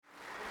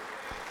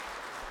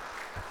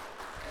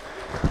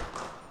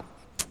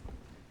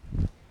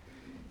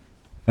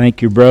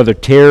Thank you, Brother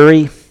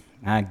Terry.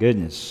 My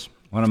goodness,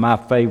 one of my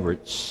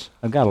favorites.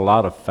 I've got a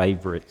lot of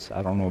favorites.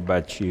 I don't know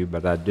about you,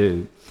 but I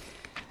do.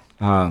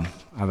 I've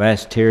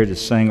asked Terry to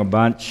sing a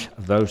bunch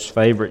of those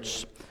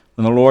favorites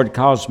when the Lord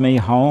calls me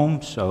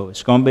home, so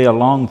it's going to be a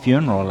long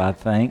funeral, I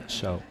think.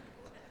 So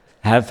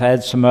I've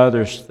asked some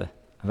others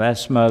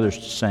to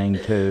sing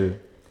too.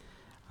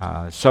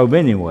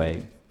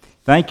 Anyway,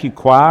 thank you,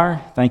 choir.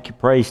 Thank you,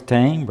 praise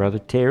team, Brother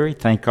Terry.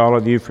 Thank all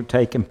of you for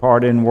taking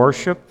part in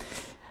worship.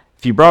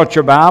 If you brought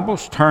your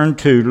Bibles, turn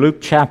to Luke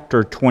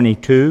chapter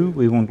 22.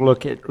 We want to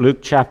look at Luke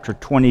chapter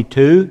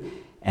 22,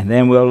 and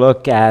then we'll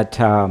look at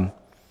some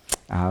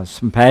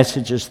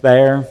passages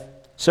there.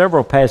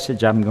 Several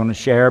passages I'm going to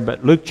share,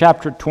 but Luke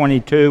chapter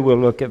 22, we'll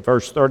look at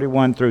verse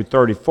 31 through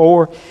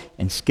 34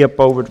 and skip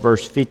over to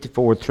verse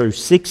 54 through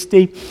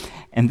 60.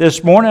 And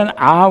this morning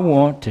I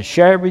want to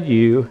share with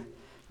you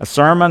a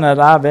sermon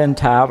that I've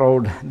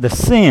entitled, The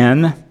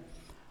Sin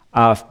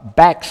of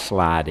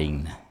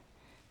Backsliding.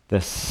 The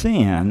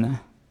sin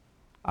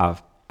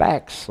of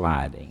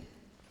backsliding.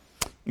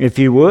 If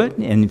you would,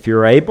 and if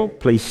you're able,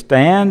 please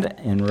stand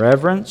in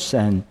reverence,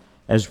 and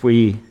as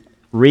we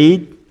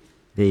read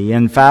the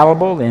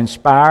infallible, the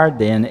inspired,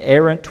 the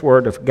inerrant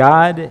Word of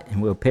God, and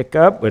we'll pick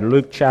up with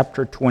Luke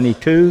chapter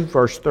 22,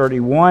 verse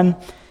 31,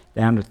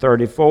 down to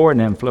 34, and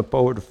then flip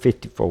over to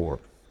 54.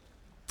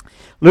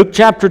 Luke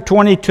chapter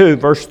 22,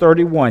 verse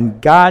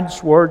 31,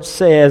 God's Word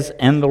says,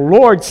 "And the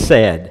Lord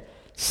said,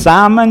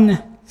 Simon,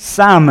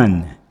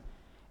 Simon,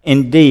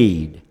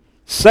 indeed,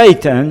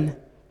 Satan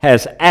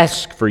has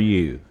asked for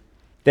you,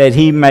 that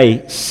he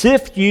may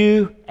sift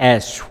you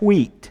as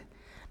wheat.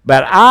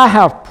 But I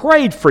have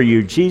prayed for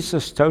you,"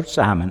 Jesus told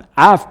Simon,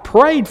 "I've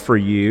prayed for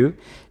you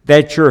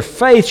that your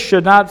faith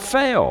should not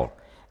fail.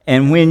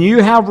 And when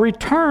you have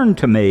returned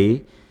to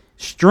me,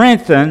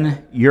 strengthen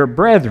your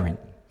brethren."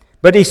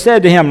 But he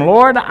said to him,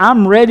 "Lord,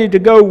 I'm ready to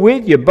go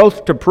with you,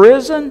 both to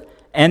prison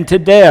and to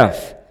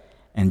death."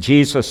 And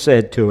Jesus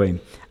said to him,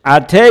 "I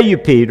tell you,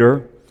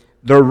 Peter,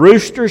 the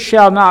rooster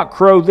shall not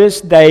crow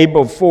this day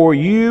before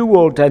you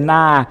will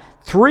deny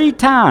 3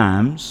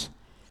 times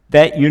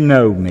that you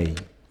know me."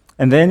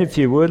 And then if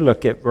you would,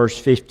 look at verse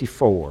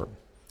 54.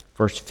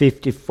 Verse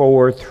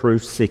 54 through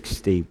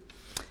 60.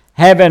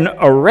 Having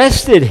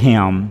arrested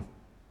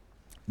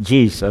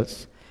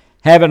Jesus,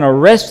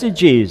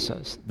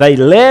 they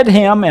led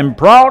him and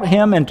brought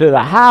him into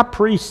the high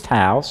priest's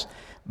house,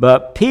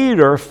 but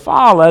Peter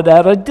followed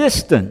at a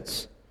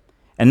distance.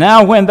 And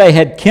now when they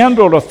had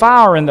kindled a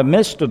fire in the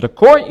midst of the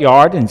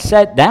courtyard and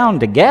sat down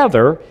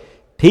together,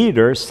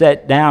 Peter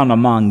sat down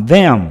among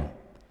them.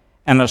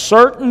 And a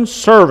certain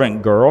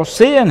servant girl,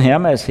 seeing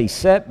him as he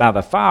sat by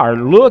the fire,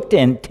 looked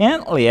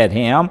intently at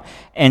him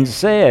and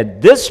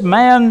said, "This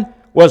man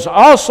was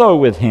also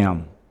with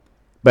him."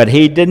 But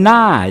he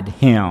denied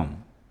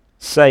him,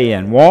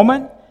 saying,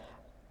 "Woman,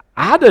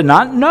 I do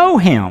not know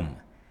him."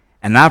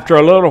 And after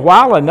a little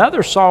while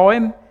another saw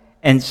him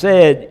and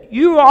said,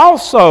 "You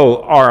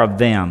also are of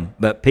them."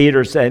 But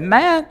Peter said,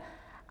 "Man,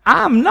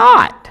 I'm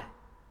not."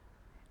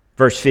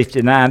 Verse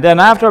 59, then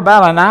after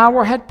about an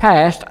hour had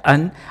passed,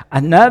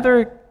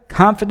 another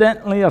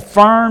confidently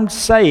affirmed,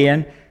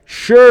 saying,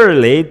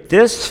 "Surely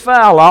this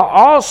fellow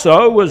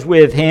also was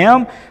with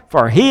him,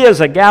 for he is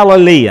a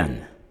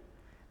Galilean."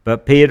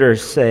 But Peter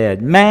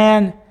said,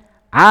 "Man,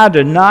 I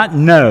do not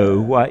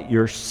know what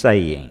you're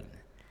saying."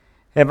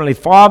 Heavenly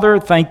Father,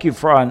 thank you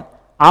for an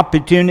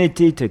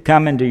opportunity to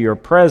come into your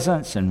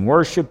presence and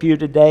worship you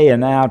today,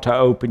 and now to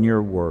open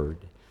your word.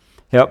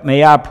 Help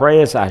me, I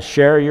pray, as I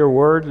share your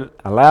word.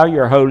 Allow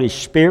your Holy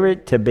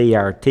Spirit to be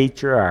our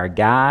teacher, our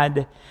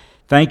guide.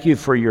 Thank you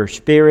for your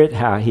Spirit,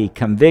 how he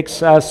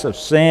convicts us of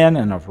sin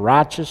and of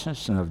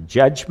righteousness and of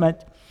judgment.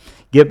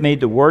 Give me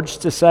the words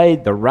to say,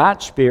 the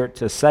right spirit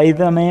to say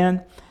them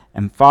in.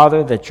 And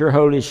Father, that your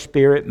Holy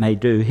Spirit may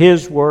do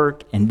his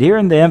work. And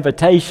during the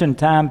invitation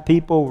time,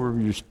 people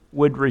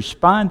would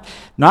respond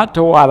not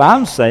to what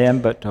I'm saying,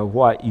 but to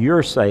what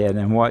you're saying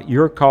and what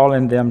you're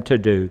calling them to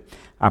do.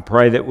 I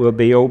pray that we'll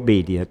be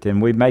obedient.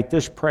 And we make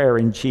this prayer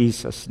in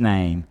Jesus'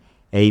 name.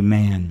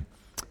 Amen.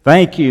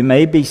 Thank you. You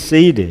may be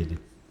seated.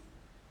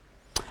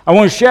 I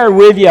want to share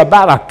with you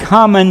about a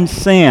common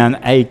sin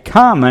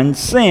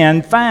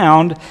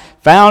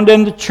found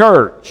in the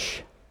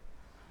church.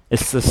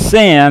 It's the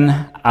sin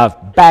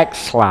of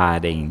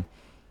backsliding.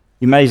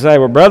 You may say,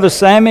 "Well, Brother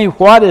Sammy,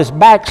 what is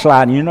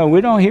backsliding?" You know,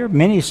 we don't hear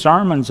many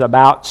sermons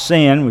about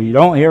sin. We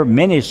don't hear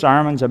many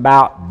sermons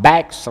about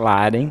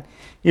backsliding.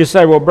 You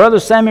say, "Well, Brother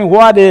Sammy,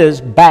 what is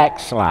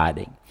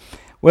backsliding?"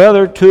 Well,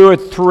 there are 2 or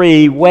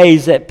 3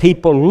 ways that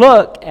people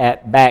look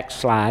at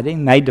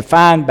backsliding. They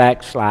define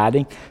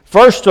backsliding.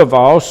 First of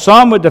all,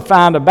 some would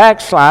define a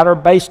backslider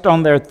based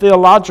on their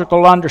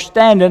theological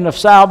understanding of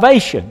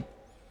salvation.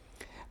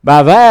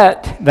 By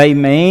that, they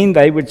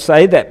would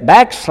say that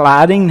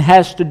backsliding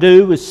has to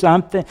do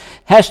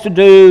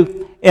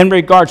in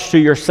regards to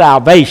your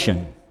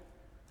salvation.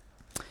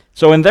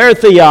 So in their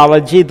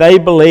theology, they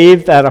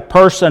believe that a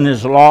person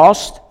is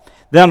lost,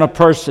 then a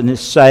person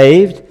is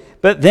saved,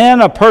 But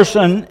then a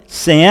person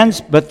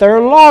sins, but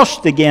they're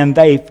lost again.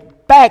 They've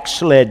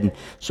backslidden.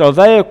 So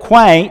they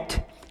equate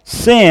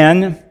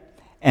sin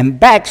and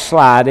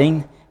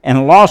backsliding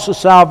and loss of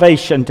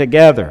salvation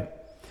together.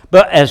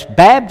 But as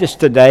Baptists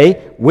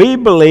today, we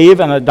believe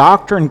in a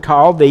doctrine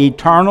called the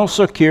eternal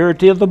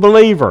security of the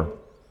believer.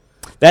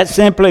 That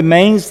simply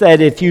means that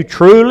if you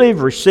truly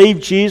have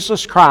received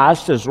Jesus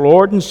Christ as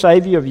Lord and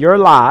Savior of your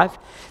life,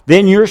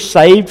 then you're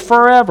saved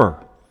forever.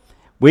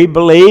 We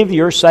believe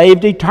you're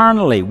saved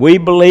eternally. We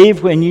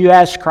believe when you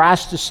ask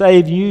Christ to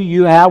save you,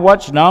 you have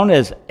what's known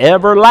as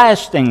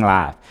everlasting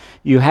life.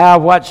 You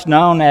have what's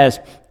known as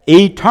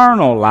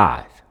eternal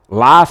life,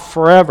 life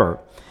forever.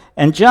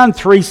 And John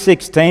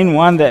 3:16,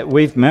 one that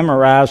we've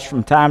memorized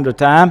from time to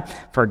time,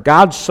 for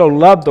God so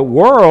loved the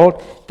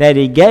world that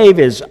he gave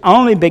his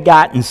only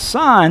begotten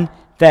Son,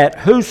 that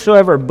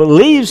whosoever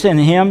believes in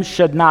him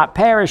should not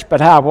perish, but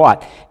have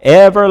what?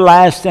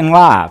 Everlasting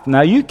life.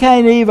 Now you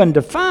can't even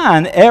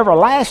define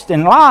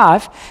everlasting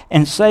life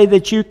and say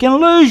that you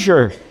can lose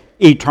your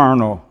you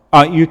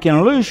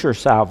can lose your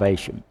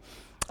salvation.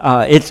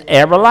 It's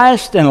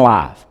everlasting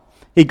life.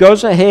 He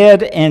goes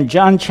ahead in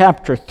John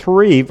chapter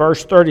 3,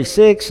 verse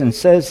 36, and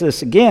says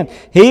this again.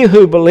 He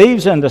who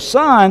believes in the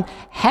Son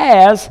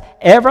has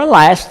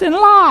everlasting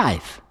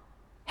life.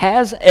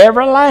 Has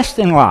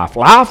everlasting life.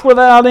 Life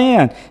without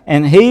end.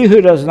 And he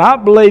who does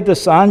not believe the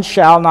Son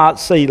shall not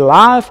see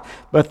life,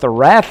 but the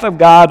wrath of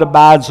God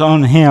abides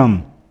on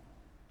him.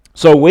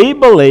 So we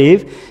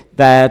believe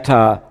that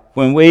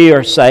when we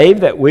are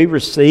saved, that we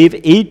receive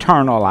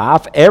eternal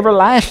life,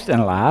 everlasting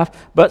life.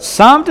 But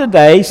some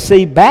today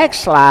see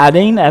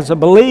backsliding as a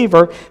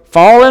believer,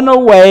 falling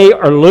away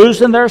or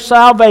losing their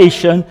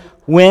salvation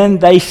when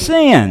they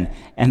sin.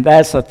 And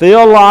that's a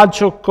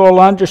theological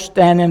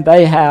understanding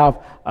they have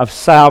of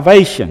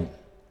salvation.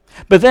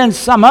 But then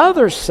some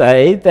others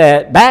say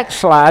that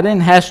backsliding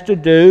has to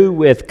do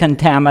with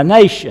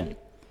contamination.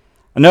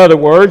 In other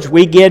words,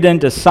 we get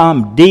into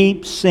some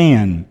deep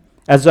sin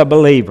as a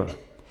believer.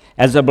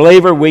 As a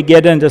believer, we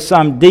get into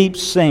some deep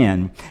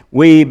sin.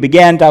 We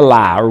begin to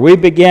lie, or we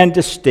begin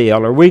to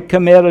steal, or we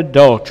commit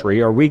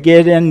adultery, or we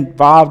get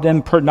involved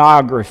in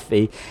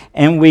pornography,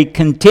 and we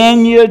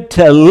continue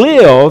to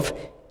live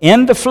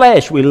in the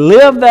flesh. We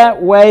live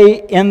that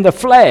way in the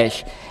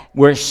flesh.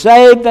 We're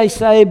saved, they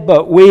say,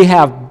 but we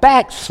have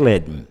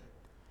backslidden.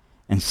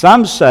 And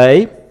some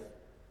say,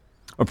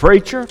 a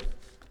preacher,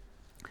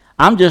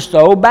 I'm just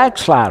an old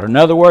backslider. In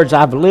other words,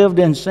 I've lived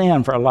in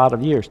sin for a lot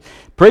of years.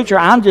 Preacher,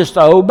 I'm just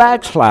an old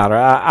backslider.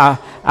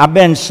 I've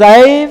been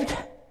saved,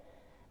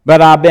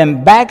 but I've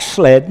been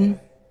backslidden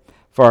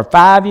for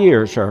 5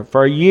 years, or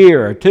for a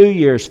year, or 2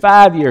 years,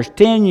 5 years,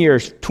 10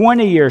 years,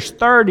 20 years,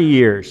 30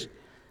 years.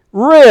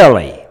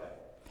 Really?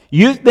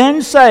 You've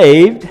been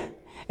saved,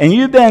 and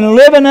you've been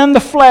living in the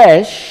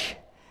flesh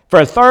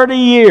for 30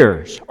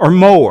 years or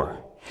more.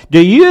 Do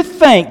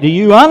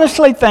you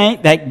honestly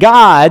think that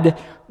God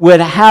would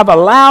have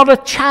allowed a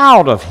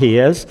child of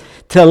his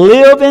to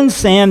live in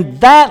sin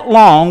that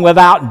long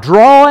without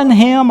drawing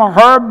him or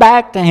her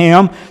back to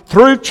him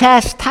through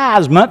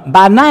chastisement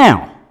by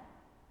now?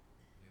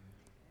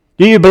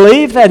 Do you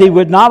believe that he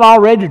would not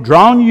already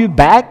drawn you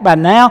back by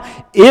now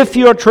if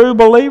you're a true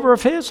believer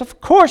of his? Of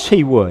course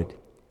he would.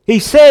 He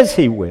says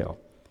he will.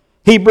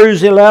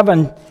 Hebrews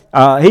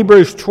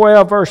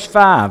 12, verse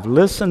 5.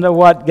 Listen to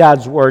what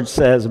God's word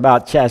says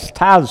about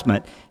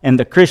chastisement in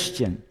the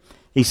Christian.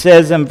 He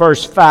says in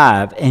verse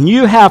 5, and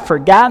you have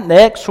forgotten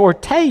the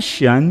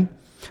exhortation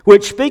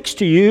which speaks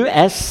to you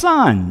as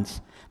sons.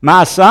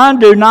 My son,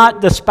 do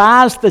not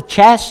despise the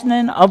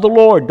chastening of the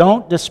Lord.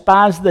 Don't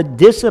despise the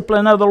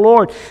discipline of the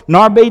Lord,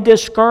 nor be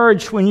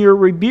discouraged when you're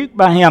rebuked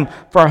by him.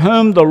 For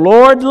whom the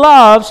Lord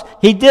loves,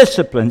 he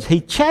disciplines. He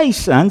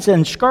chastens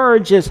and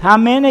scourges how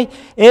many?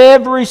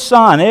 Every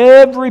son,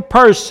 every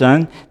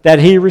person that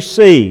he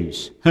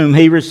receives, whom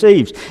he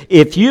receives.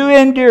 If you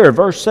endure,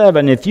 verse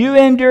 7, if you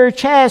endure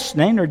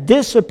chastening or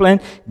discipline,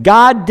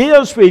 God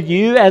deals with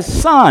you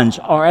as sons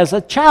or as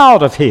a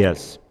child of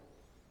his.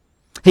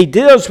 He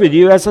deals with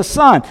you as a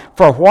son.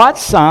 For what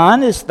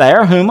son is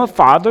there whom a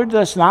father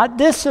does not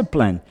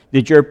discipline?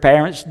 Did your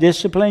parents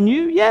discipline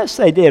you? Yes,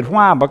 they did.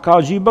 Why?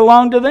 Because you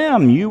belonged to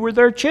them. You were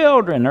their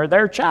children or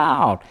their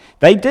child.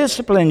 They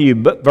disciplined you.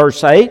 But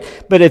verse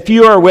 8, but if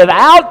you are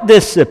without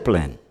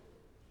discipline,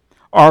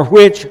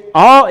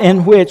 or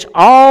in which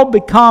all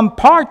become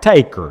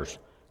partakers.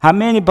 How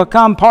many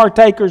become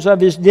partakers of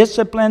his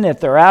discipline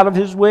if they're out of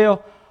his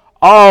will?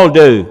 All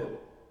do.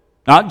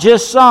 Not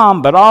just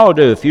some, but all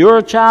do. If you're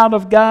a child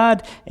of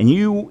God and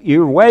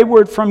you're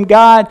wayward from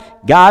God,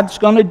 God's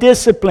going to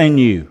discipline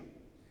you.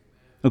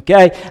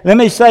 Okay? Let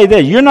me say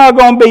this. You're not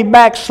going to be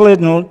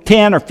backslidden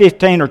 10 or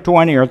 15 or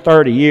 20 or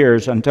 30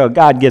 years until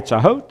God gets a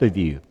hold of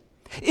you.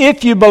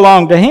 If you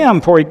belong to him,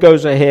 for he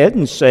goes ahead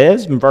and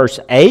says in verse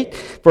 8,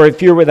 for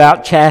if you're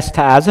without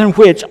chastising,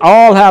 which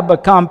all have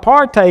become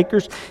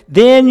partakers,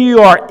 then you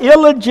are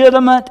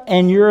illegitimate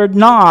and you're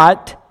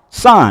not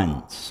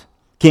sons.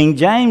 King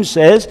James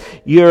says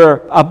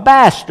you're a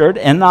bastard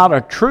and not a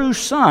true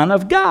son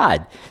of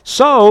God.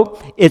 So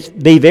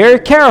be very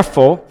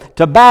careful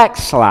to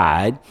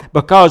backslide,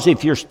 because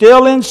if you're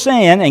still in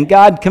sin and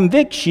God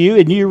convicts you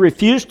and you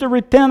refuse to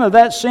repent of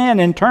that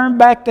sin and turn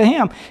back to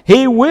Him,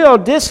 He will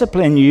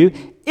discipline you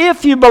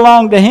if you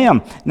belong to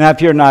Him. Now,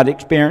 if you're not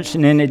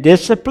experiencing any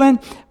discipline,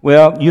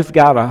 well, you've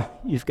got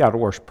a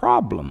worse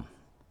problem.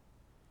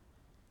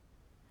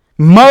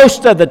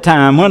 Most of the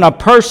time when a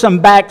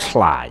person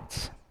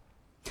backslides,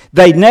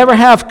 they never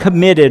have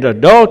committed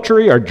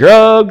adultery or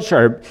drugs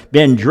or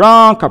been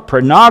drunk or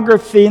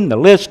pornography, and the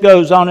list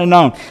goes on and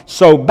on.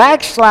 So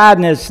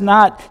backsliding is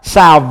not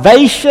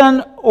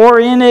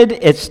salvation-oriented.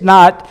 It's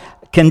not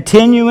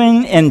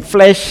continuing in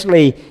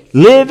fleshly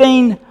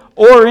living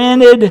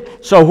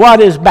oriented. So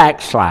what is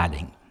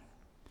backsliding?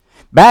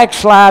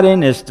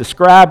 Backsliding is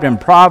described in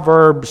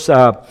Proverbs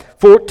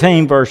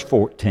 14, verse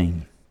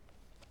 14.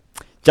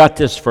 Jot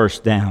this verse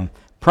down.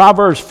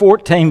 Proverbs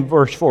 14,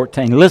 verse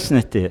 14.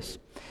 Listen to this.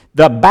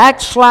 The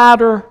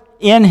backslider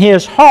in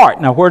his heart.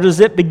 Now, where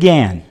does it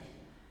begin?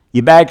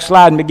 Your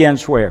backsliding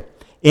begins where?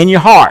 In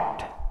your heart.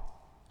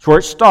 That's where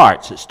it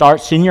starts. It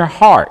starts in your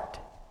heart.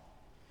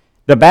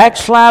 The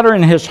backslider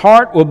in his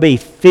heart will be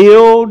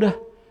filled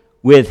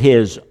with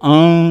his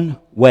own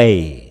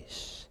ways.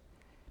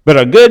 But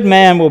a good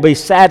man will be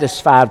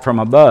satisfied from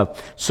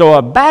above. So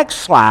a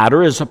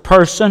backslider is a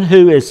person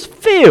who is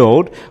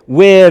filled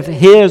with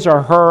his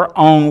or her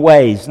own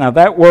ways. Now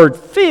that word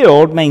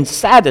filled means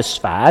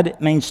satisfied. It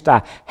means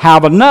to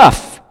have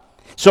enough.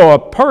 So a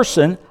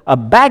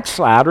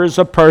backslider is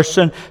a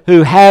person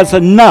who has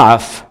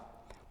enough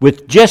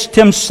with just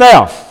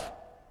himself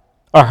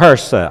or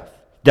herself.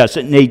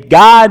 Doesn't need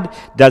God,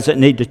 doesn't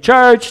need the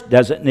church,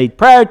 doesn't need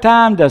prayer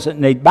time,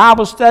 doesn't need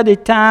Bible study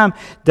time,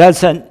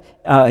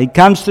 he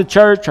comes to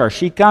church or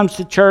she comes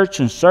to church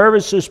and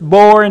service is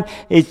boring.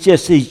 He's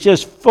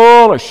just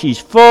full or she's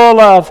full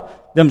of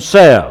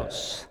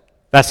themselves.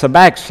 That's a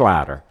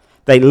backslider.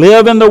 They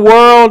live in the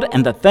world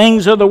and the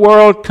things of the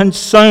world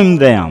consume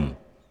them.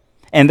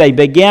 And they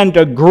begin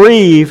to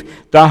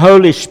grieve the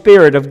Holy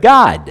Spirit of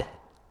God.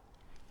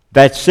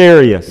 That's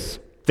serious.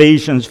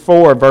 Ephesians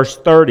 4, verse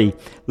 30.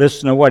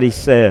 Listen to what he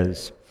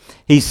says.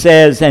 He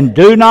says, "And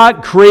do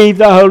not grieve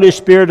the Holy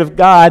Spirit of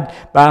God,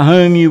 by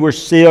whom you were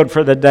sealed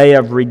for the day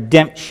of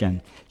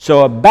redemption."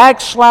 So a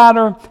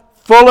backslider,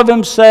 full of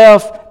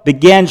himself,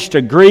 begins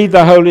to grieve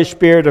the Holy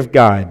Spirit of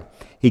God.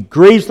 He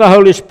grieves the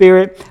Holy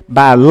Spirit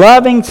by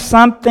loving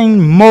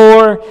something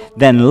more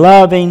than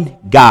loving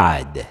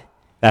God.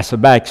 That's a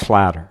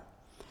backslider.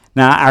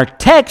 Now, our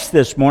text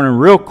this morning,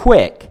 real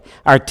quick,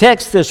 our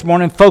text this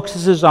morning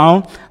focuses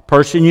on a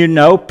person you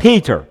know,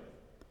 Peter.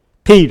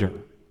 Peter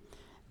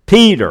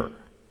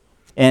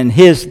and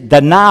his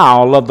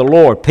denial of the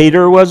Lord.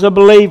 Peter was a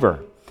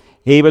believer.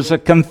 He was a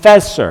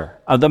confessor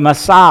of the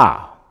Messiah.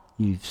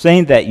 You've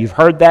seen that. You've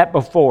heard that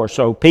before.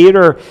 So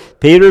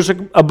Peter's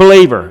a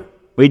believer.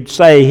 We'd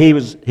say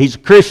he's a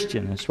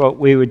Christian. That's what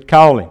we would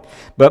call him.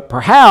 But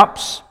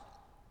perhaps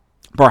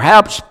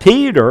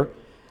Peter,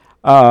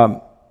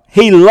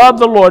 he loved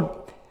the Lord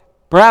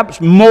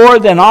perhaps more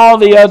than all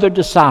the other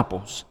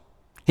disciples.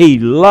 He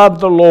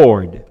loved the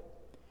Lord.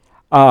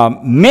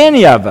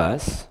 Many of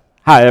us,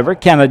 however,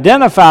 can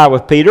identify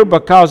with Peter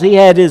because he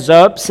had his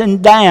ups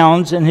and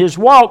downs in his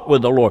walk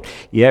with the Lord.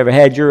 You ever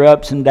had your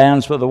ups and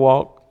downs with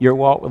your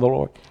walk with the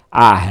Lord?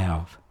 I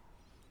have.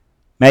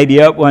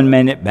 Maybe up one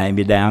minute,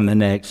 maybe down the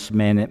next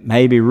minute.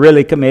 Maybe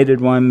really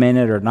committed one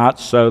minute or not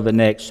so the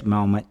next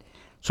moment.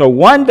 So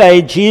one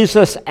day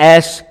Jesus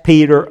asked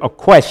Peter a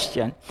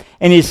question,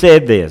 and he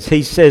said this.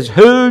 He says,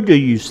 "Who do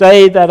you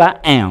say that I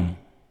am?"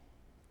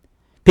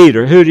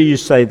 Peter, who do you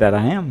say that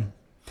I am?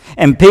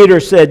 And Peter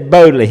said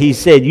boldly, he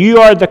said, "You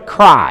are the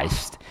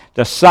Christ,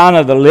 the Son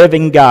of the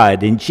living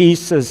God." And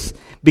Jesus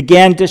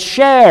began to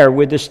share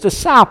with his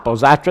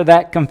disciples after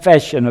that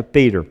confession of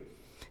Peter.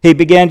 He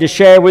began to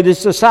share with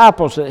his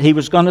disciples that he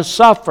was going to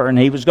suffer and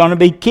he was going to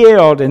be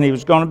killed and he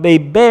was going to be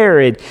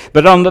buried.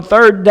 But on the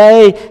third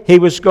day, he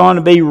was going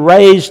to be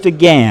raised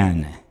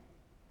again.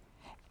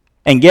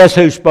 And guess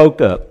who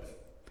spoke up?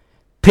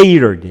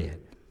 Peter did.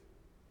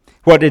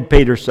 What did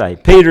Peter say?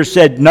 Peter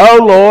said, "No,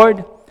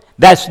 Lord,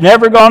 that's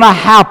never going to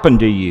happen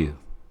to you."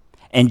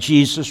 And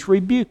Jesus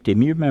rebuked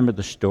him. You remember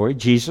the story.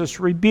 Jesus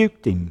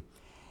rebuked him.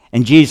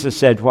 And Jesus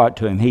said what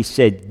to him? He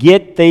said,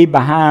 "Get thee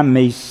behind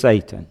me,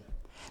 Satan."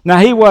 Now,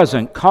 he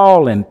wasn't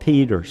calling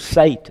Peter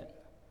Satan.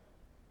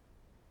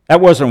 That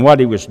wasn't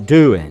what he was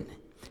doing.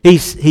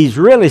 He's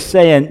really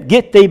saying,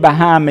 "Get thee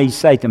behind me,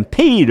 Satan."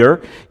 Peter,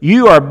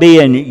 you are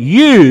being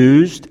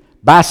used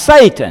by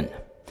Satan.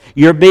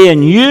 You're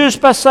being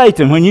used by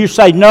Satan. When you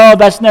say, "No,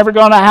 that's never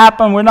going to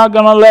happen, we're not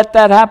going to let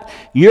that happen,"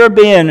 you're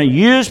being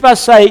used by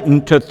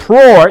Satan to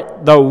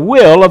thwart the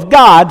will of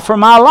God for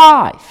my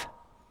life.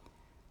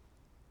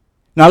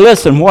 Now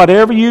listen,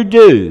 whatever you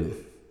do,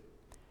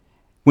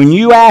 when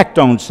you act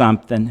on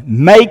something,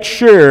 make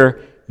sure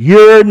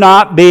you're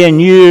not being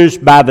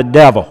used by the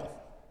devil.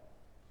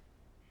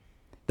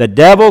 The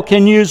devil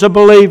can use a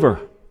believer.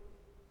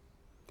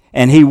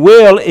 And He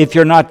will if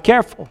you're not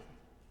careful.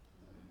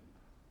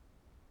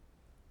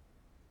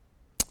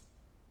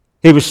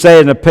 He was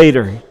saying to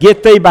Peter,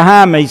 "Get thee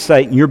behind me,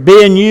 Satan. You're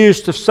being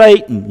used of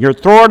Satan. You're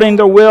thwarting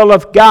the will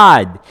of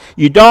God.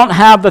 You don't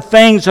have the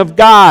things of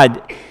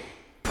God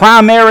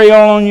primary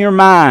on your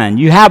mind.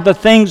 You have the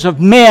things of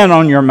men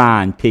on your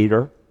mind,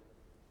 Peter."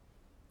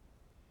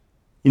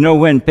 You know,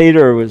 when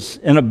Peter was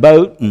in a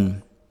boat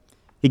and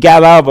he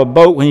got out of a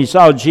boat when he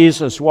saw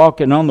Jesus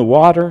walking on the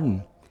water,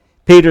 and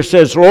Peter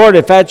says, "Lord,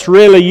 if that's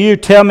really you,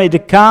 tell me to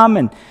come."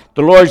 And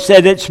the Lord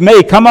said, "It's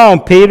me. Come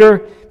on, Peter."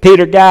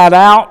 Peter got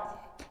out,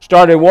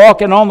 started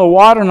walking on the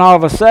water, and all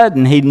of a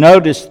sudden he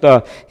noticed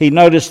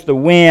the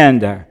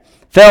wind,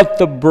 felt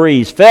the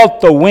breeze,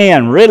 felt the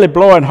wind really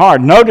blowing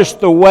hard, noticed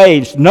the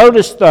waves,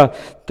 noticed the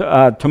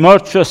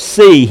tumultuous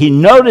sea. He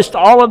noticed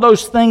all of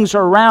those things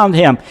around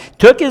him,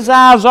 took his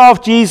eyes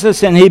off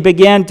Jesus, and he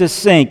began to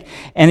sink.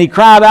 And he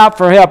cried out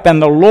for help,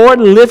 and the Lord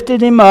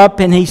lifted him up,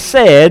 and He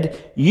said,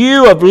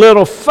 "You of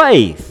little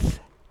faith,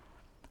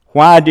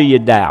 why do you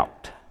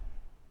doubt?"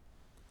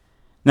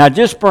 Now,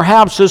 just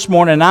perhaps this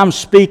morning I'm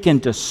speaking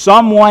to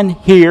someone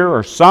here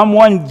or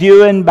someone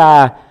viewing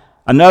by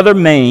another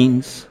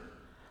means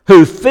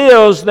who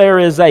feels there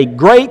is a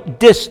great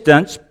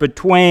distance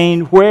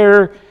between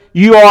where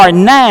you are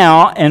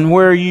now and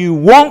where you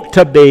want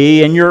to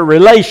be in your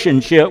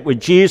relationship with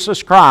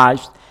Jesus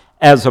Christ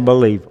as a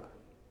believer.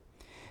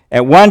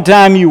 At one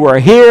time you were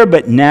here,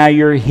 but now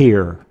you're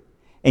here.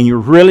 And you're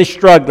really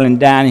struggling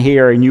down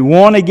here, and you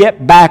want to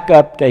get back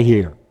up to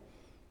here.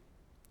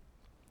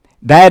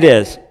 That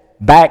is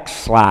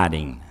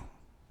backsliding.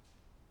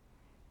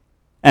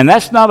 And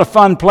that's not a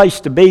fun place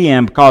to be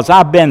in, because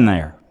I've been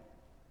there.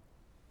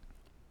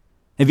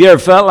 Have you ever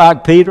felt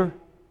like Peter?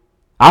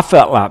 I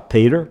felt like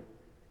Peter.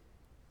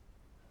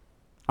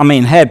 I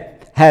mean,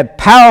 had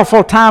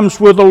powerful times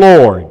with the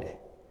Lord,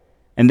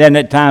 and then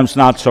at times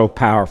not so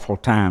powerful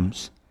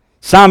times.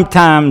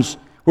 Sometimes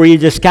where you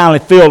just kind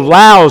of feel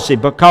lousy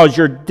because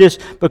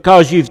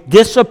you've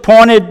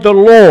disappointed the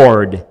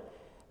Lord,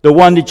 the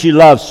one that you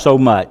love so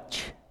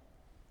much.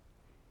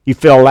 You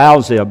feel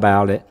lousy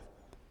about it.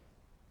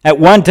 At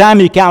one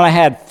time you kind of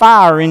had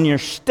fire in your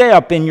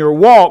step, in your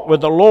walk with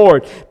the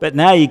Lord, but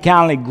now you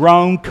kind of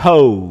grown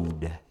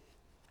cold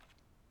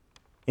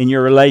in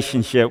your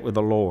relationship with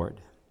the Lord.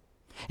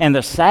 And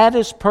the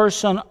saddest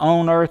person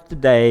on earth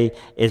today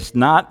is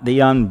not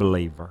the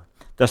unbeliever.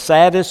 The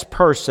saddest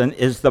person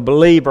is the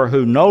believer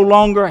who no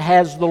longer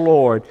has the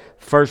Lord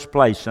first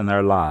place in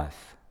their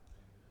life.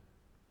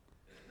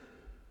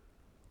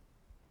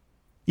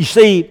 You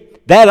see,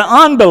 that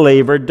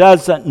unbeliever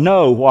doesn't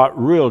know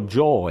what real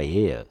joy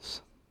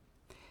is.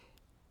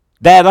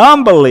 That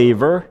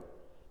unbeliever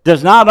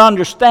does not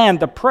understand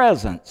the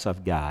presence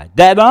of God.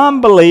 That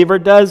unbeliever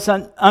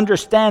doesn't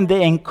understand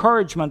the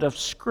encouragement of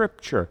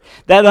Scripture.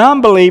 That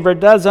unbeliever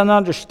doesn't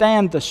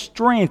understand the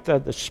strength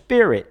of the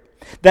Spirit.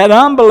 That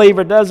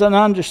unbeliever doesn't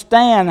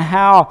understand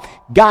how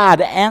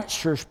God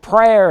answers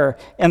prayer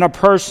in a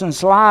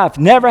person's life.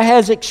 Never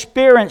has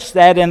experienced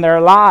that in their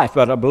life,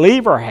 but a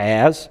believer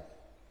has.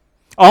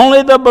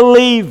 Only the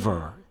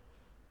believer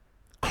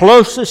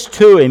closest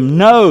to Him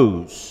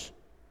knows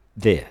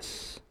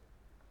this.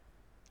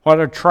 What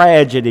a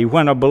tragedy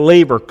when a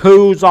believer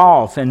cools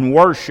off in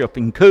worship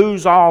and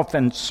cools off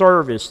in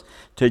service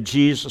to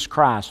Jesus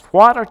Christ.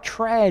 What a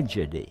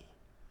tragedy.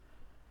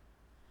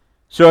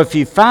 So if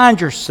you find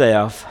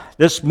yourself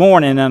this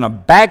morning in a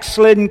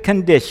backslidden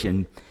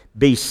condition,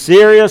 be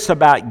serious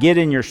about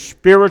getting your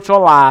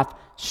spiritual life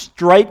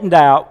straightened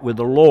out with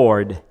the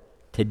Lord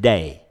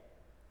today.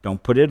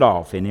 Don't put it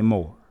off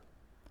anymore.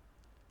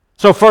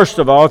 So first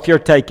of all, if you're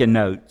taking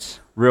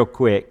notes, real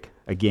quick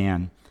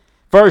again.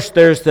 First,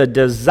 there's the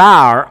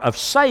desire of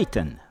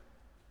Satan.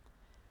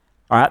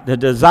 All right, the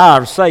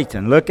desire of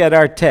Satan. Look at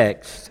our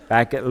text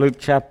back at Luke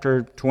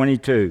chapter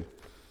 22.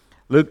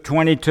 Luke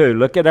 22,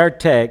 look at our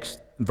text,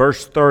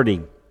 verse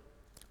 30.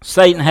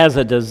 Satan has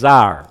a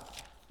desire.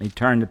 Let me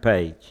turn the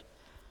page.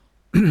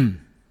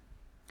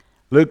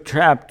 Luke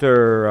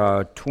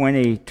chapter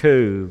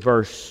 22,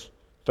 verse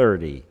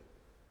 30.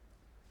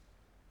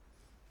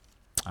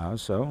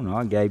 No,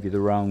 I gave you the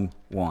wrong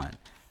one.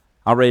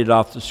 I'll read it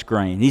off the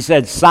screen. He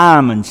said,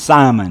 "Simon,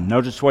 Simon,"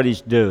 notice what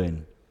he's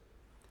doing.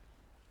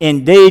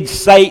 "Indeed,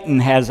 Satan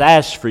has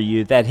asked for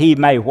you that he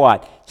may"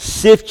 what?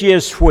 "Sift you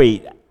as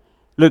wheat."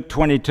 Luke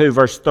 22,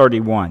 verse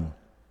 31.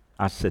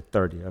 I said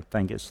 30. I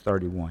think it's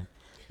 31.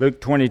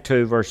 Luke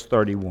 22, verse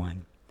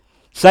 31.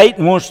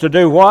 Satan wants to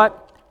do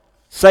what?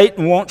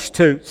 Satan wants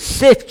to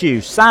sift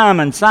you.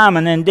 "Simon,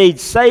 Simon, indeed,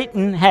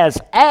 Satan has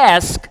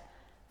asked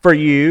for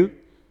you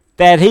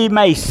that he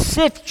may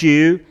sift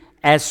you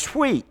as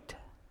wheat."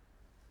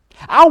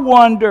 I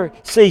wonder,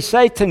 see,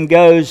 Satan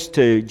goes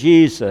to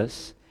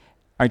Jesus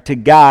or to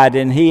God,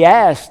 and he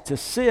asks to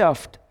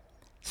sift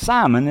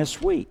Simon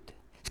as wheat.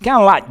 It's kind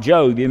of like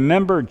Job. You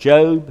remember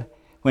Job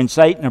when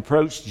Satan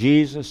approached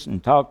Jesus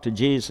and talked to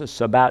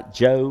Jesus about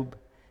Job?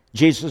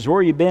 Jesus,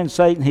 "Where you been,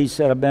 Satan?" He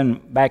said, "I've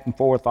been back and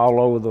forth all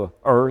over the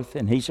earth."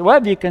 And he said, "Well,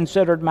 have you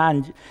considered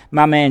my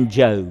man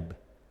Job?"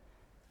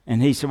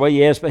 And he said, well,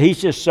 yes, but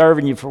he's just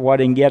serving you for what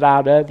he can get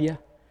out of you.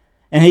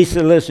 And he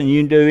said, listen,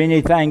 you can do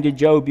anything to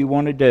Job you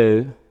want to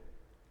do,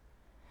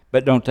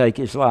 but don't take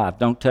his life.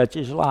 Don't touch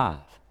his life.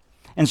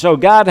 And so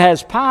God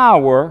has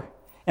power,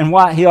 and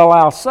what he'll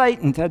allow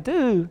Satan to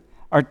do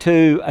are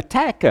to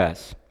attack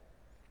us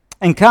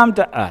and come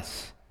to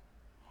us.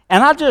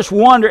 And I just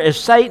wonder if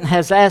Satan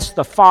has asked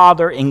the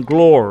Father in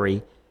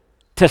glory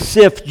to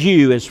sift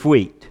you as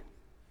wheat,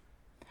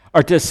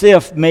 or to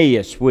sift me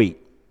as wheat.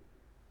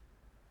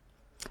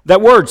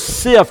 That word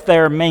sift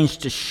there means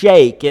to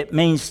shake. It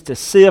means to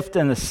sift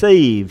and to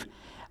sieve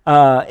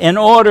in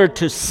order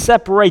to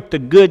separate the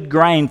good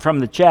grain from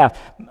the chaff.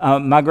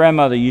 My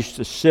grandmother used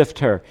to sift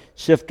her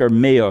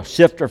meal,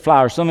 sift her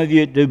flour. Some of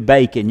you do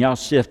baking, y'all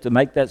sift to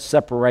make that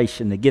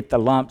separation, to get the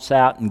lumps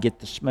out and get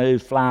the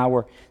smooth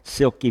flour,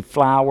 silky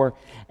flour.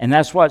 And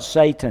that's what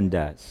Satan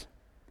does.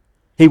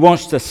 He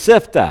wants to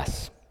sift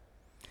us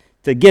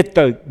to get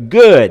the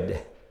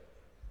good.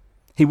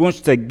 He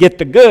wants to get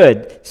the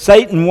good.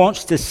 Satan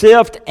wants to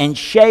sift and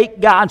shake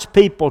God's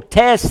people,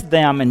 test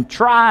them and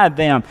try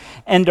them,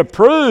 and to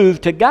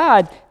prove to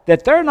God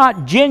that they're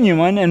not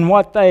genuine in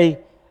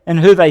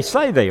who they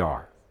say they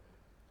are.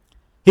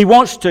 He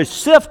wants to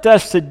sift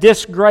us to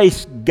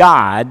disgrace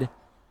God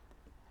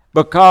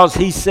because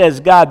he says,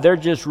 God, they're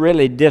just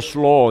really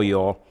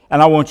disloyal,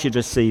 and I want you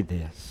to see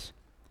this.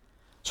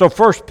 So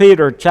 1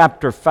 Peter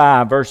chapter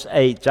 5, verse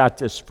 8, jot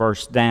this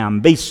verse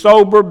down. Be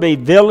sober, be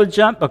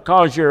vigilant,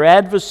 because your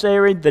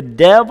adversary, the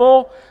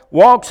devil,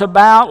 walks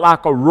about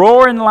like a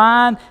roaring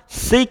lion,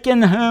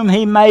 seeking whom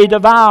he may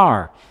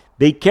devour.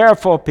 Be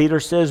careful,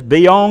 Peter says,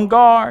 be on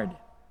guard.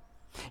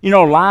 You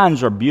know,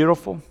 lions are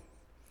beautiful.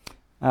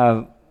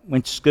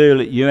 Went to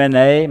school at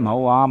UNA, my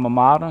old alma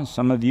mater, and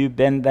some of you have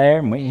been there,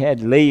 and we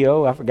had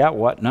Leo. I forgot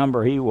what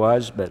number he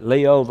was, but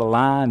Leo the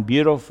lion,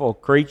 beautiful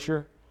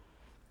creature.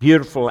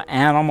 Beautiful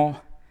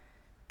animal,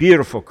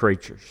 beautiful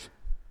creatures.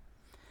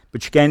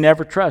 But you can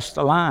never trust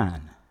a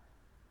lion.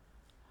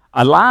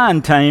 A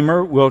lion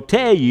tamer will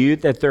tell you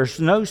that there's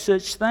no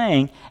such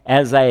thing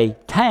as a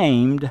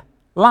tamed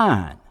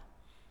lion.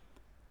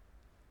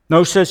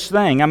 No such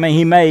thing. I mean,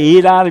 he may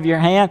eat out of your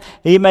hand.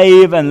 He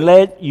may even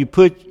let you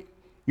put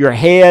your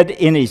head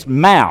in his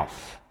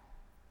mouth.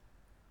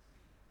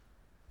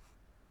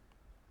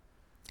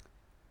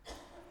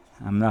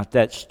 I'm not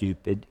that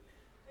stupid.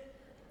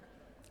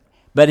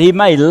 But he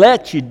may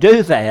let you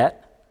do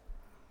that.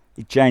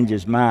 He changed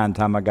his mind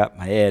time I got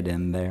my head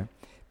in there.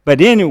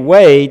 But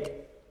anyway,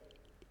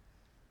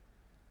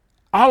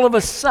 all of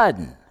a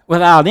sudden,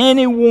 without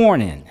any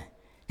warning,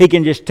 he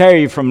can just tear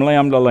you from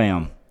limb to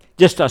limb.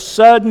 Just a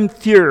sudden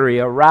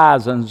fury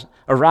arises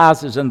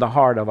in the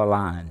heart of a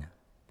lion.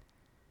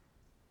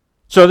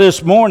 So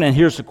this morning,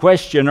 here's the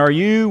question. Are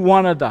you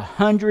one of the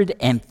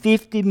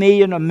 150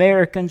 million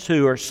Americans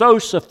who are so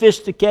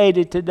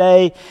sophisticated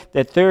today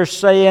that they're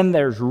saying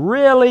there's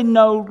really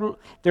no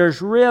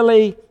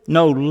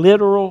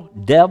literal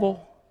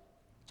devil?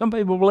 Some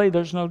people believe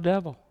there's no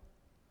devil.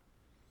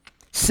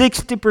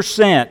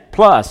 60%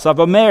 plus of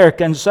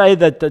Americans say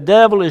that the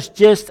devil is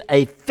just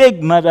a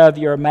figment of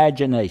your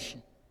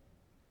imagination.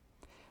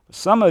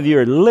 Some of you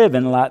are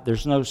living like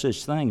there's no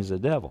such thing as a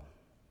devil.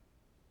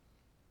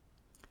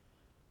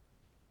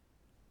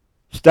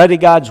 Study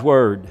God's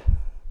Word,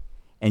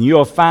 and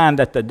you'll find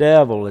that the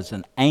devil is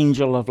an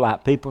angel of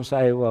light. People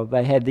say, well,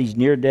 they had these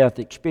near-death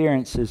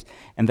experiences,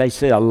 and they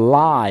see a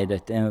light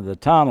at the end of the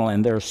tunnel,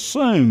 and they're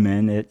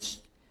assuming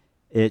it's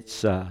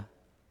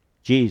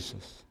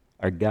Jesus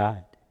or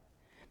God.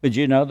 But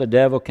you know the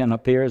devil can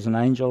appear as an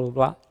angel of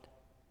light.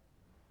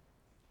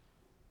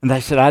 And they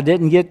said, I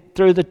didn't get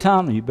through the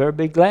tunnel. You better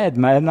be glad. It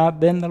may have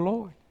not been the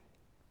Lord.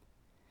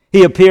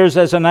 He appears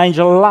as an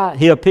angel of light.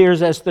 He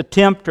appears as the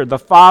tempter, the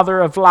father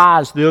of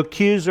lies, the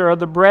accuser of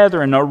the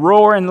brethren, a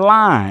roaring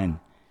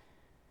lion.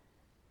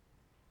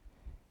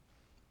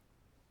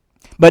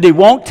 But he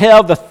won't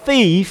tell the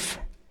thief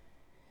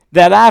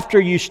that after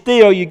you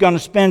steal, you're going to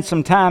spend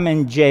some time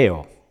in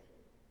jail.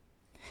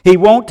 He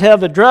won't tell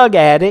the drug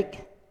addict,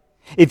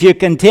 if you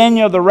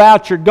continue the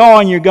route you're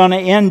going, you're going to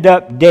end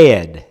up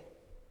dead.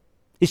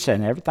 He's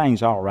saying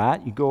everything's all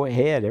right. You go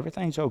ahead.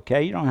 Everything's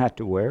okay. You don't have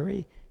to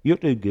worry. You'll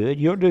do good.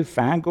 You'll do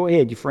fine. Go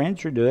ahead. Your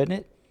friends are doing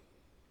it.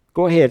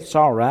 Go ahead. It's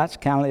all right. It's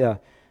kind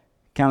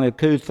of a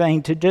cool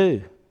thing to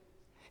do.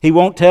 He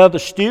won't tell the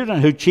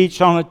student who cheats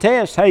on a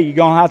test, hey, you're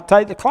going to have to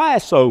take the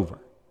class over.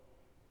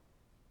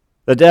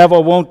 The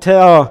devil won't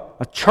tell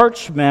a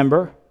church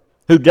member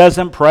who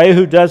doesn't pray,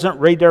 who doesn't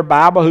read their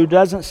Bible, who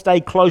doesn't stay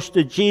close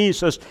to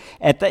Jesus,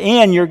 at the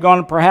end you're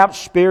going to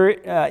perhaps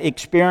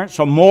experience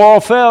a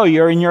moral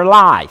failure in your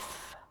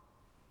life.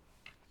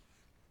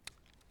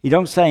 You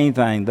don't say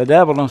anything. The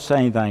devil don't say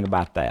anything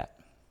about that.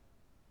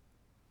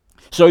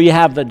 So you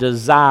have the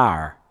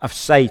desire of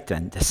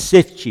Satan to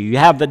sift you. You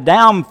have the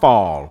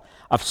downfall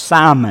of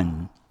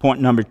Simon,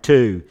 point number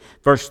 2,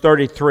 verse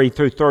 33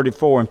 through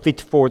 34 and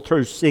 54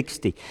 through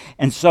 60.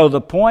 And so the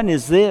point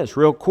is this,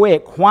 real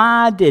quick.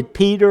 Why did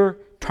Peter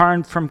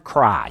turn from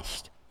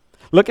Christ?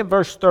 Look at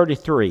verse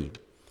 33.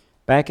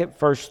 Back at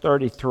verse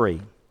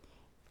 33.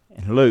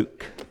 in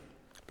Luke.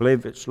 I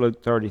believe it's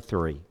Luke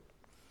 33.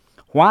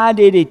 Why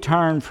did he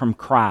turn from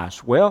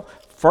Christ? Well,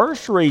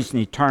 first reason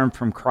he turned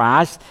from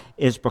Christ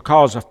is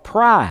because of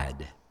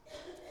pride.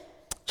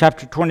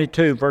 Chapter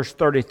 22, verse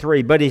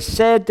 33. But he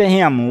said to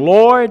him,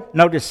 Lord,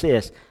 notice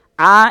this,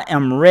 I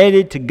am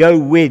ready to go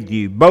with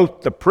you,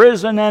 both to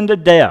prison and to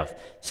death.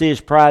 See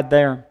his pride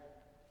there?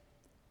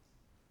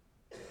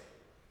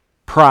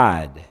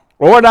 Pride.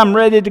 Lord, I'm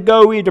ready to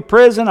go with you to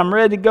prison. I'm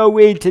ready to go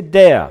with you to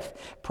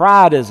death.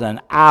 Pride is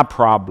an eye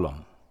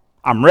problem.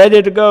 I'm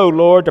ready to go,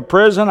 Lord, to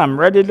prison. I'm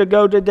ready to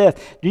go to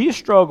death. Do you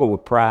struggle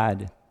with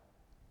pride?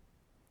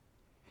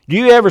 Do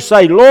you ever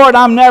say, Lord,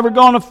 I'm never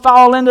going to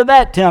fall into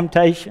that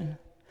temptation?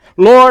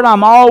 Lord,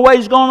 I'm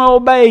always going to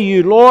obey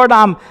you. Lord,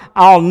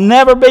 I'll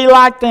never be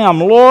like them.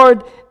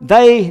 Lord,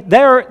 they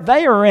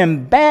are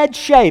in bad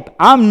shape.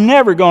 I'm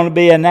never going to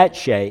be in that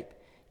shape.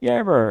 You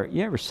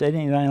ever said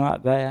anything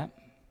like that?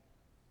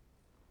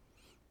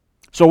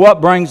 So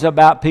what brings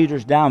about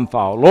Peter's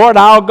downfall? Lord,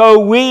 I'll go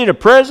with you to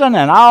prison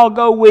and I'll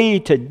go with you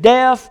to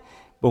death.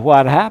 But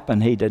what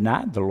happened? He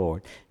denied the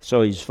Lord.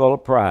 So he's full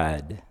of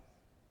pride.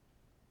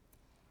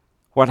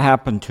 What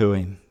happened to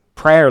him?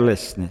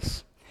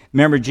 Prayerlessness.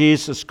 Remember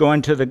Jesus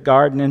going to the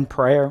garden in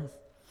prayer?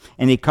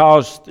 And he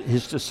caused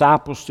his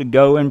disciples to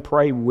go and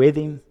pray with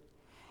him.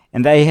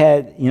 And they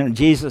had,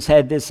 Jesus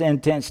had this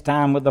intense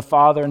time with the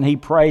Father, and he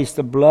prays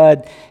the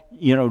blood,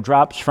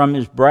 drops from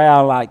his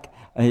brow like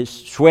his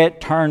sweat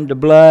turned to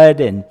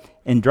blood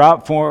and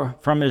dropped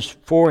from his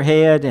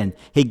forehead. And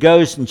he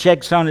goes and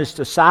checks on his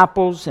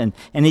disciples, and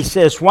he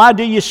says, why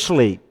do you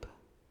sleep?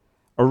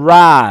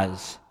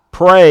 Arise,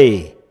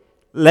 pray,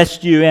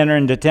 lest you enter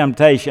into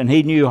temptation.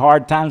 He knew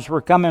hard times were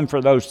coming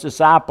for those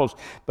disciples,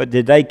 but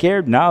did they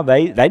care? No,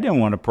 they didn't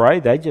want to pray.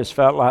 They just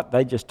felt like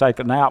they just take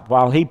a nap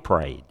while he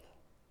prayed.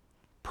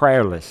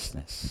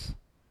 Prayerlessness.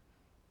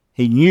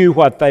 He knew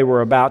what they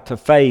were about to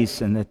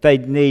face and that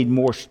they'd need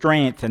more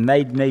strength and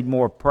they'd need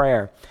more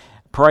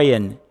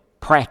praying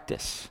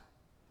practice.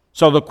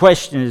 So the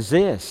question is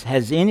this: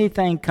 has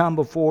anything come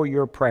before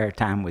your prayer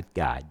time with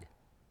God?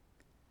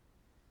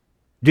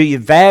 Do you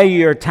value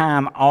your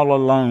time all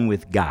alone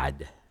with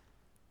God?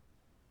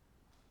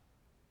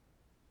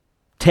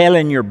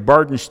 Telling your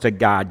burdens to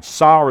God,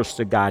 sorrows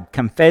to God,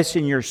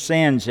 confessing your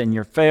sins and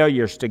your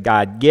failures to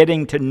God,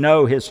 getting to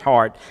know His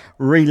heart,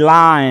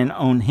 relying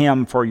on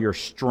Him for your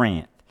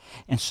strength.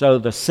 And so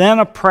the sin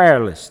of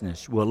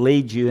prayerlessness will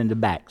lead you into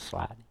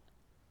backsliding.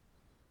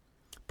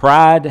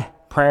 Pride,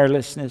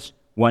 prayerlessness,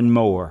 one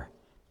more,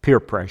 peer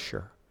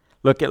pressure.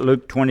 Look at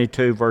Luke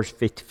 22, verse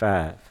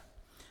 55.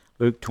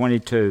 Luke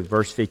 22,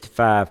 verse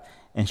 55.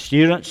 And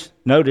students,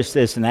 notice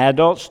this, and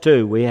adults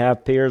too. We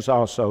have peers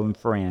also and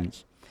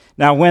friends.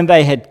 Now when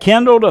they had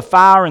kindled a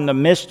fire in the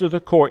midst of the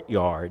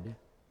courtyard,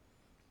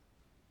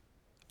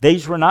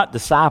 these were not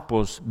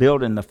disciples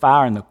building the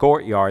fire in the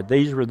courtyard.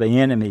 These were the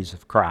enemies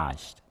of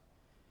Christ.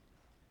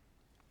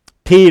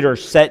 Peter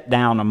sat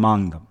down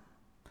among them.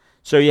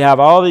 So you have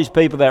all these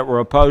people that were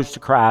opposed to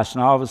Christ,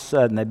 and all of a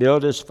sudden they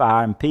build this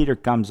fire, and Peter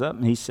comes up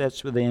and he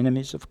sits with the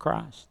enemies of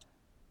Christ.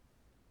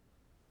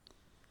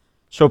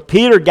 So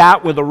Peter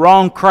got with the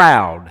wrong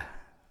crowd.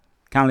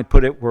 Kind of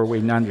put it where we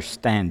can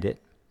understand it.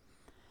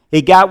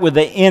 He got with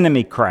the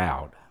enemy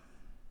crowd.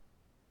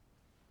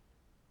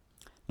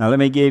 Now let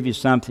me give you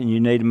something you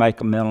need to make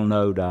a mental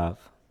note of.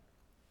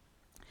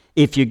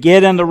 If you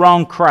get in the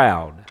wrong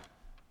crowd,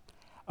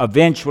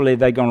 eventually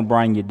they're going to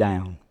bring you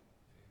down.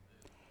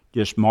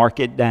 Just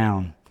mark it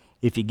down.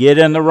 If you get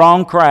in the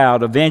wrong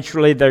crowd,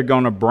 eventually they're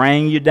going to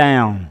bring you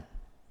down.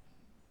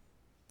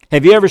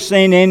 Have you ever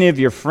seen any of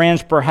your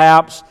friends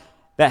perhaps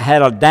that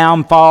had a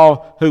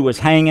downfall who was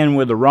hanging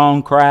with the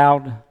wrong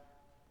crowd?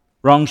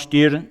 Wrong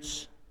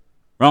students?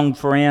 Wrong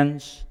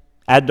friends?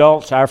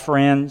 Adults, our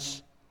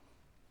friends?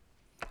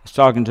 I was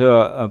talking to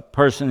a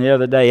person the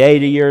other day,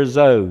 80 years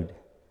old,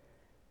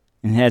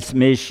 and had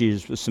some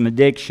issues with some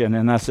addiction.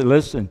 And I said,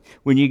 listen,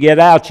 when you get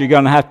out, you're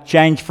going to have to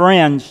change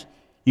friends.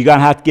 You're going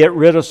to have to get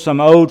rid of some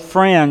old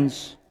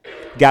friends.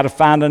 You've got to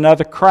find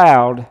another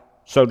crowd,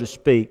 so to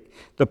speak.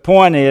 The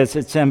point is,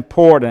 it's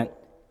important.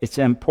 It's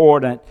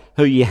important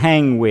who you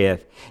hang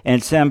with.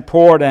 And it's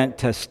important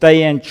to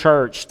stay in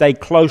church, stay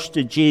close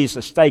to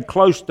Jesus, stay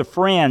close to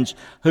friends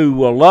who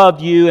will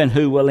love you and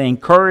who will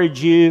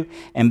encourage you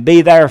and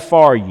be there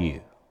for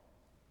you.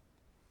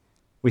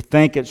 We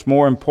think it's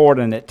more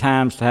important at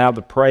times to have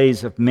the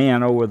praise of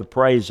men over the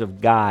praise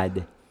of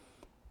God,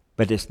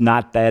 but it's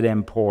not that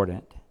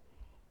important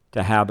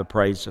to have the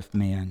praise of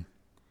men.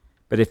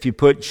 But if you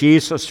put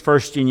Jesus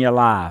first in your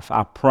life,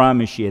 I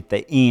promise you at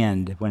the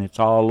end, when it's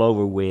all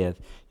over with,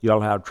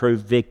 you'll have true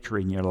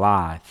victory in your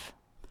life.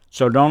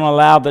 So don't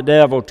allow the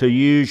devil to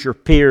use your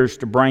peers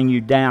to bring you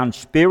down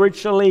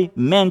spiritually,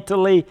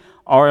 mentally,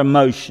 or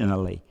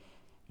emotionally.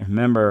 And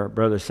remember,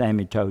 Brother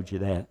Sammy told you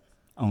that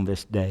on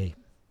this day.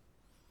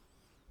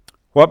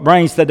 What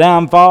brings the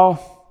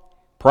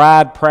downfall?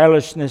 Pride,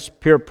 prayerlessness,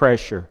 peer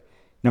pressure.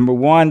 Number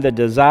one, the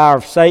desire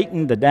of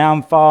Satan, the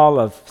downfall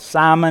of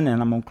Simon,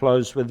 and I'm going to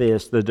close with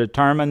this, the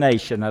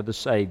determination of the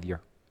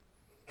Savior.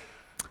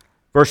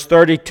 Verse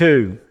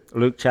 32,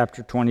 Luke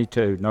chapter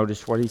 22.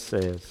 Notice what he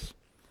says.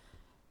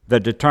 The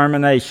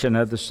determination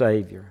of the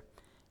Savior.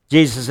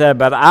 Jesus said,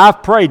 "But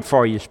I've prayed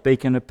for you,"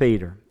 speaking to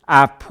Peter.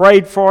 "I've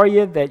prayed for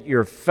you that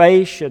your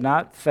faith should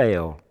not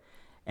fail.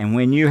 And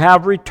when you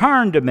have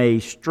returned to me,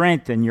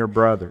 strengthen your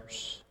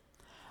brothers."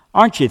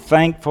 Aren't you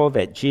thankful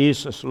that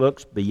Jesus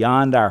looks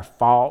beyond our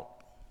fault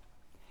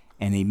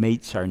and He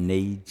meets our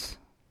needs?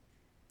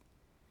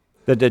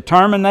 The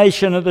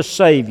determination of the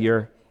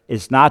Savior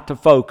is not to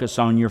focus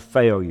on your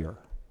failure.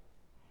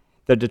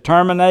 The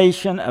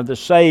determination of the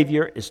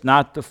Savior is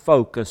not to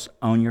focus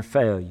on your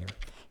failure.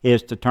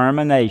 His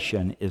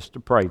determination is to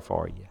pray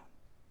for you.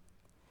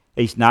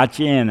 He's not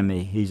your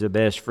enemy. He's the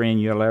best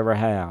friend you'll ever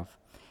have.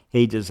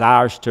 He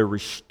desires to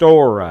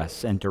restore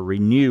us and to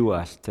renew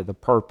us to the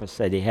purpose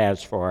that He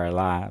has for our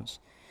lives.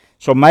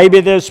 So maybe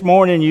this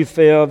morning you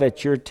feel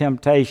that your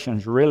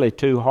temptation's really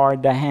too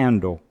hard to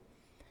handle,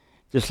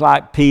 just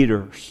like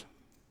Peter's.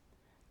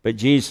 But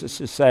Jesus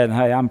is saying,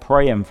 "Hey, I'm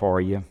praying for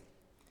you."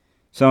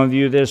 Some of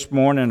you this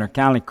morning are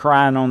kind of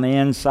crying on the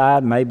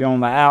inside, maybe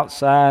on the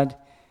outside,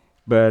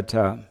 but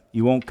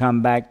you won't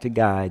come back to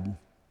God.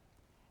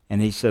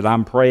 And He said,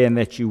 "I'm praying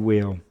that you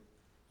will."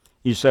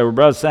 You say, "Well,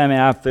 Brother Sammy,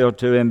 I feel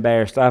too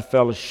embarrassed. I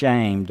feel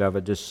ashamed of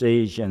a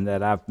decision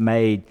that I've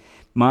made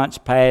months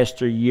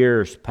past or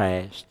years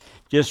past."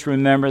 Just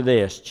remember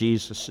this,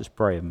 Jesus is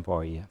praying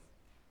for you.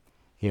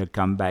 He'll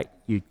come back,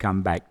 you'd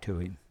come back to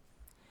Him.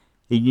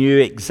 He knew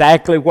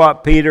exactly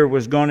what Peter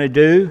was going to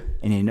do,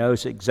 and He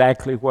knows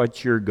exactly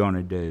what you're going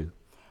to do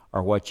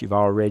or what you've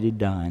already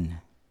done.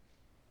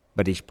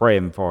 But He's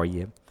praying for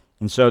you.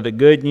 And so the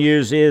good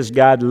news is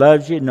God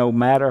loves you no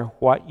matter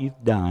what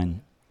you've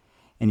done.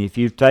 And if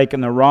you've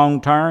taken the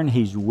wrong turn,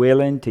 He's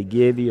willing to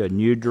give you a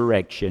new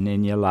direction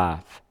in your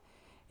life.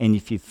 And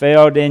if you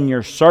failed in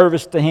your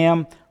service to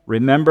Him,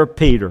 remember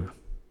Peter.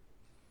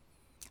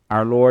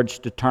 Our Lord's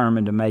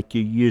determined to make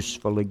you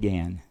useful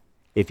again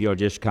if you'll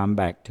just come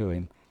back to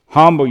Him.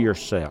 Humble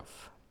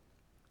yourself.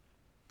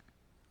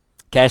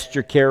 Cast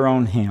your care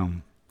on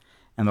Him,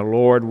 and the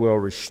Lord will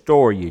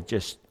restore you.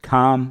 Just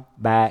come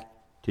back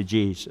to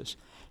Jesus.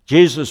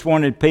 Jesus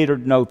wanted Peter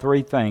to know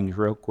three things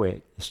real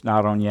quick. It's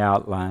not on your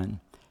outline.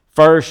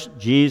 First,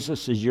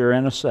 Jesus is your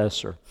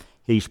intercessor.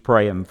 He's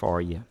praying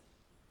for you.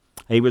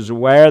 He was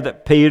aware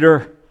that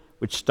Peter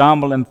would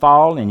stumble and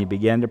fall, and He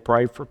began to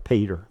pray for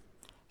Peter.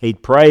 He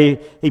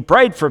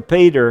prayed for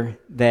Peter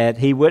that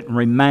he wouldn't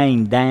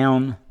remain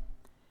down,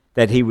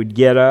 that he would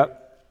get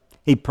up.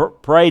 He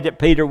prayed that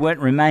Peter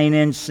wouldn't remain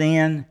in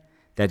sin,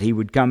 that he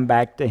would come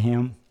back to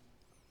Him.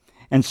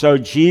 And so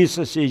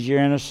Jesus is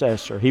your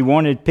intercessor. He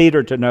wanted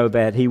Peter to know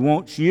that. He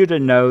wants you to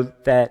know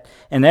that,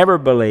 and every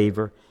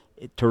believer,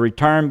 to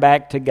return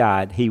back to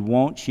God. He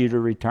wants you to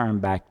return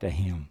back to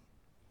Him.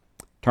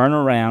 Turn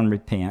around,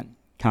 repent,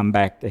 come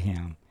back to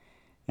Him.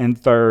 And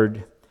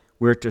third,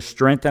 we're to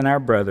strengthen our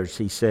brothers,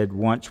 He said,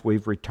 once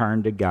we've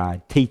returned to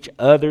God. Teach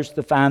others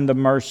to find the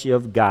mercy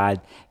of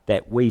God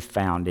that we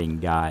found in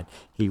God.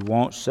 He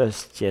wants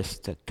us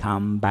just to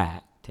come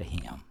back to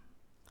Him.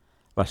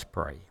 Let's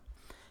pray.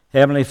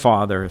 Heavenly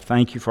Father,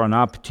 thank You for an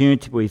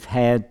opportunity we've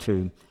had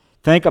to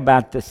think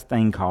about this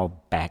thing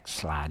called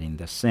backsliding,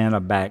 the sin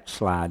of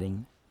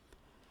backsliding.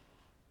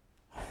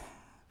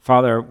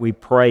 Father, we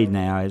pray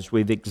now as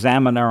we've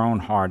examined our own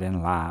heart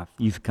and life.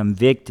 You've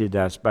convicted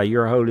us by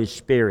Your Holy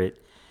Spirit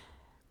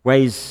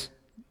ways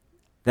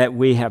that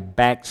we have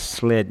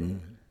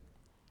backslidden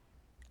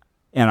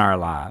in our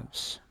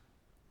lives.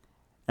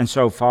 And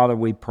so, Father,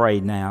 we pray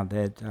now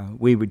that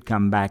we would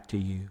come back to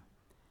You.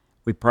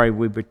 We pray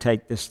we would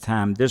take this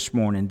time, this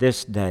morning,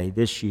 this day,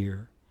 this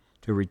year,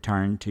 to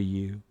return to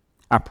You.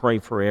 I pray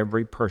for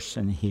every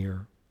person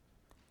here.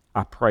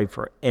 I pray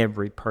for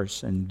every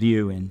person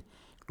viewing,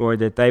 Lord,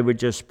 that they would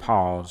just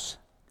pause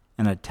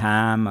in a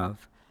time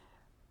of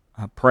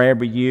prayer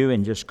with You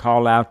and just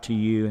call out to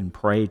You and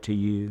pray to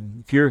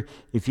You.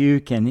 If you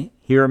can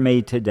hear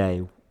me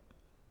today,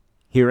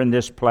 here in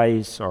this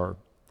place or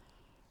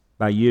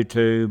by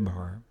YouTube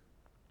or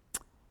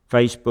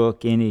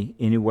Facebook,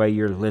 any way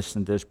you're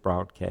listening to this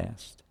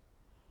broadcast,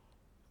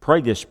 pray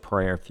this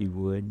prayer if you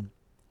would.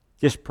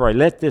 Just pray.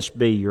 Let this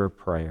be your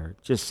prayer.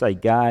 Just say,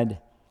 "God,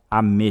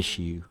 I miss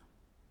You.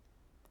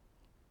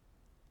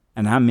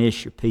 And I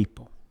miss Your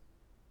people.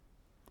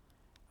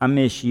 I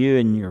miss You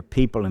and Your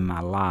people in my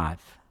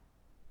life.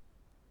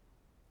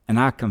 And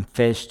I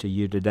confess to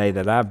You today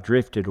that I've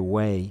drifted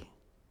away.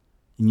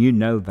 And You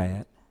know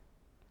that.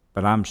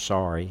 But I'm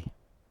sorry.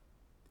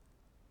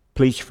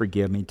 Please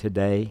forgive me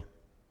today.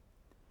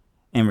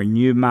 And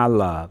renew my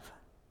love,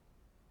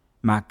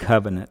 my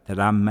covenant that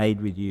I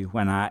made with You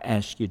when I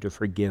asked You to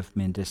forgive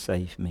me and to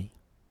save me.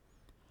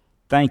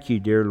 Thank You,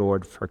 dear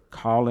Lord, for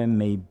calling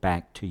me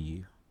back to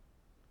You.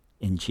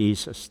 In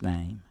Jesus'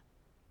 name,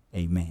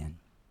 amen.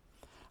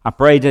 I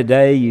pray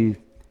today you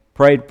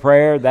prayed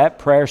prayer, that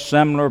prayer,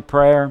 similar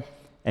prayer,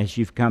 as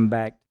you've come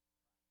back